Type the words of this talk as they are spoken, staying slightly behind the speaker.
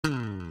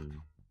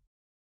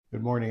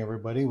Good morning,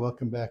 everybody.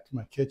 Welcome back to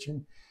my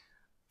kitchen.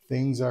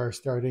 Things are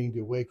starting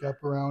to wake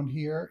up around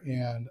here,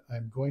 and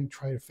I'm going to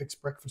try to fix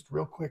breakfast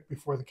real quick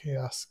before the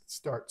chaos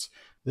starts.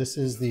 This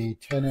is the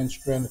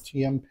 10-inch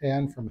Granitium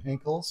pan from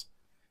Henckels.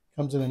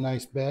 Comes in a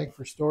nice bag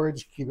for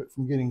storage, keep it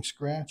from getting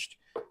scratched.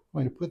 I'm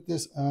going to put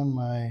this on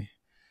my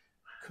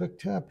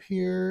cooktop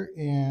here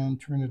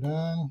and turn it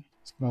on.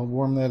 It's going to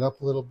warm that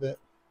up a little bit.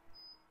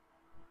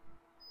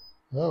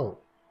 Oh,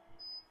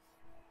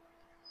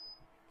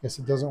 guess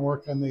it doesn't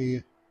work on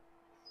the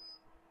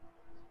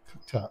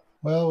cooktop.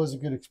 Well, it was a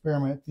good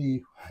experiment.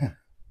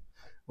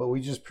 What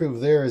we just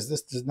proved there is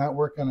this does not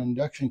work on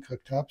induction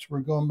cooktops.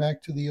 We're going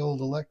back to the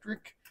old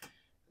electric,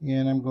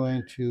 and I'm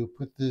going to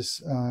put this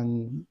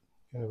on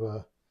kind of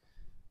a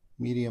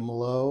medium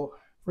low.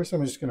 First,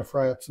 I'm just going to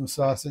fry up some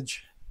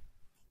sausage.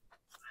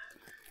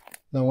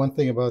 Now, one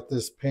thing about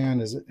this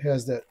pan is it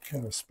has that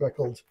kind of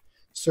speckled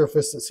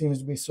surface that seems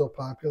to be so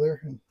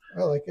popular, and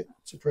I like it.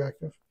 It's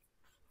attractive.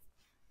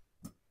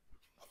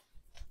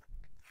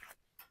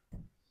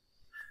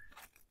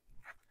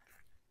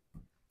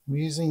 I'm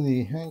using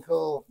the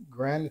Henckels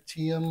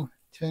Granitium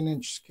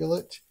 10-inch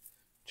skillet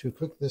to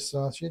cook this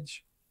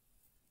sausage.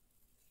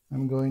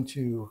 I'm going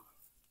to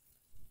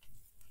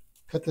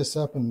cut this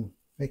up and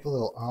make a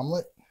little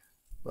omelet,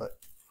 but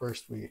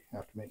first we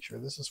have to make sure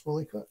this is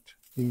fully cooked.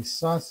 The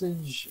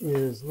sausage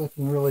is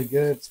looking really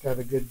good. It's got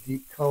a good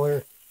deep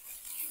color,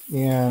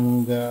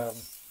 and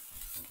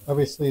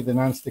obviously the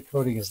nonstick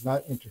coating is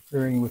not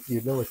interfering with the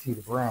ability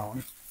to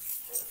brown.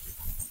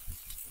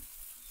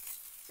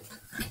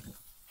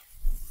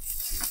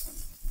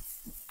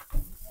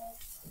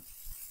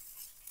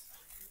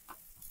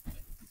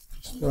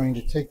 Just going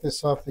to take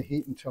this off the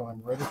heat until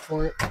I'm ready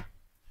for it.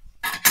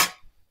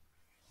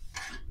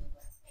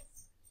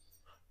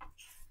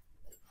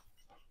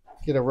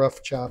 Get a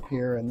rough chop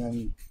here and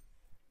then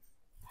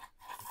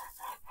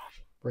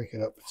break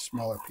it up in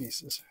smaller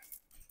pieces.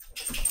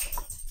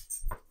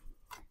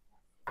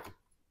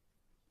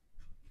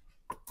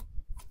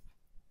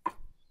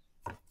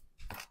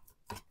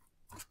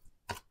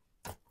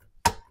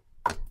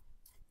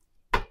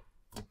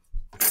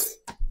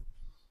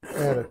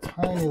 Add a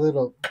tiny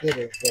little bit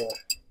of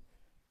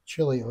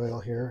chili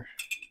oil here.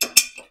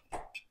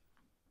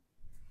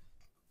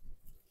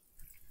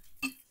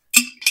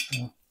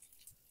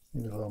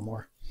 Maybe a little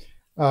more.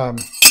 I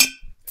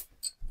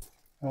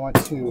want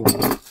to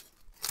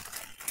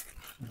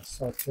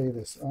saute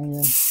this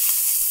onion.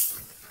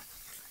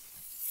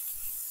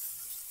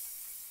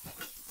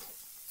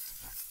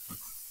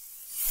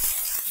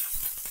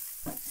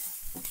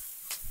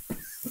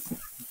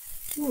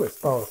 Ooh, it's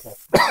powerful.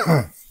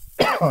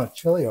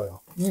 Chili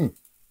oil.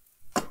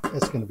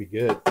 That's going to be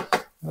good.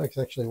 That's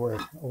actually where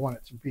I want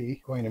it to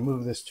be. Going to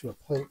move this to a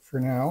plate for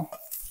now.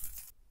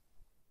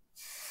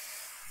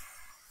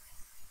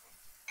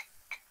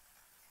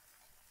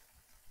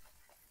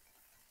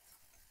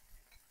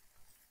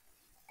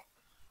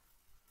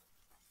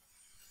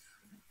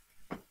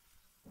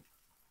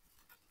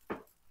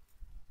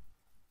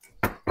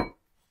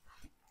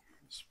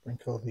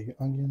 Sprinkle the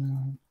onion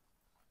on.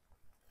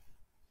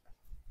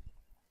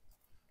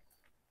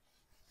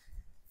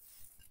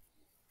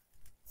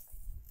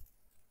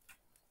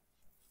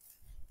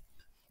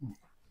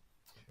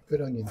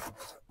 Good onion.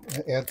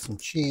 Add some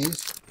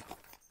cheese.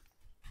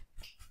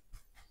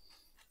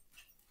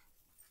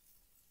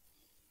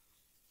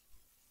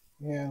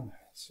 And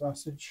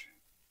sausage.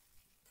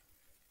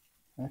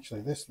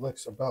 Actually, this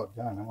looks about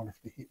done. I wonder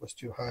if the heat was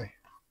too high.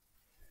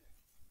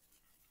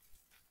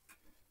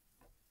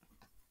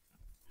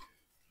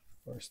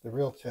 Of course, the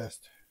real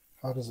test,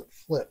 how does it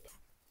flip?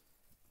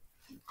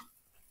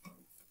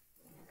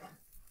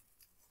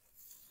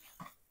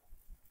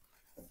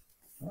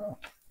 Oh,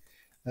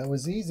 that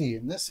was easy,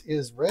 and this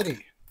is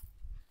ready.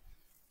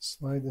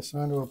 Slide this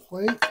onto a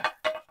plate.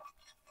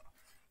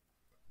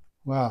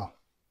 Wow,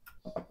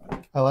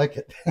 I like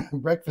it.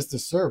 Breakfast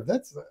is served.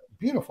 That's a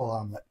beautiful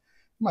omelet.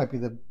 It might be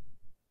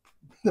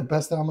the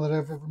best omelet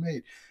I've ever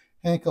made.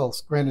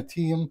 Henckels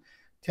Granitium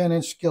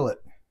 10-inch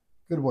skillet.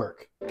 Good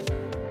work.